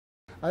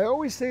I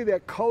always say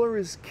that color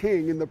is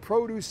king in the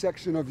produce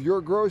section of your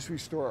grocery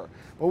store,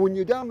 but when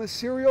you're down the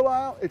cereal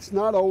aisle, it's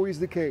not always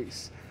the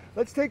case.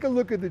 Let's take a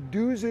look at the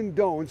do's and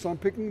don'ts on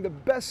picking the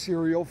best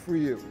cereal for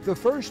you. The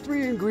first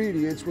 3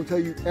 ingredients will tell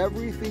you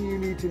everything you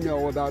need to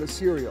know about a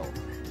cereal.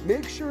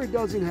 Make sure it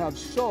doesn't have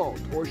salt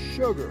or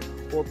sugar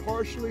or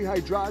partially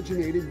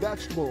hydrogenated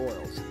vegetable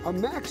oils. A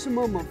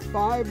maximum of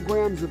 5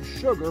 grams of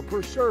sugar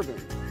per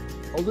serving.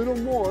 A little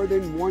more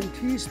than 1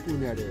 teaspoon,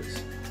 that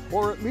is.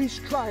 Or at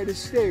least try to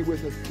stay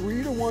with a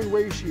 3-to-1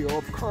 ratio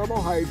of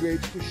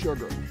carbohydrates to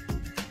sugar.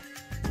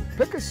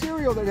 Pick a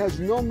cereal that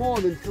has no more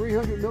than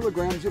 300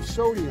 milligrams of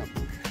sodium,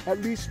 at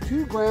least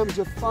 2 grams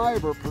of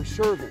fiber per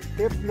serving,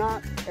 if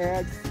not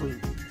add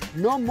fruit.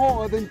 No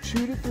more than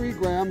 2 to 3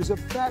 grams of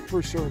fat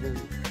per serving.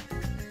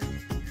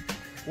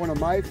 One of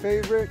my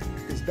favorite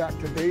is back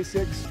to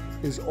basics,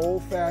 is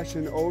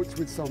old-fashioned oats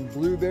with some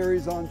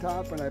blueberries on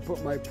top, and I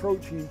put my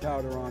protein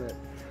powder on it.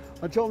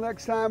 Until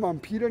next time, I'm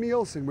Peter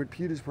Nielsen with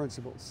Peter's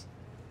Principles.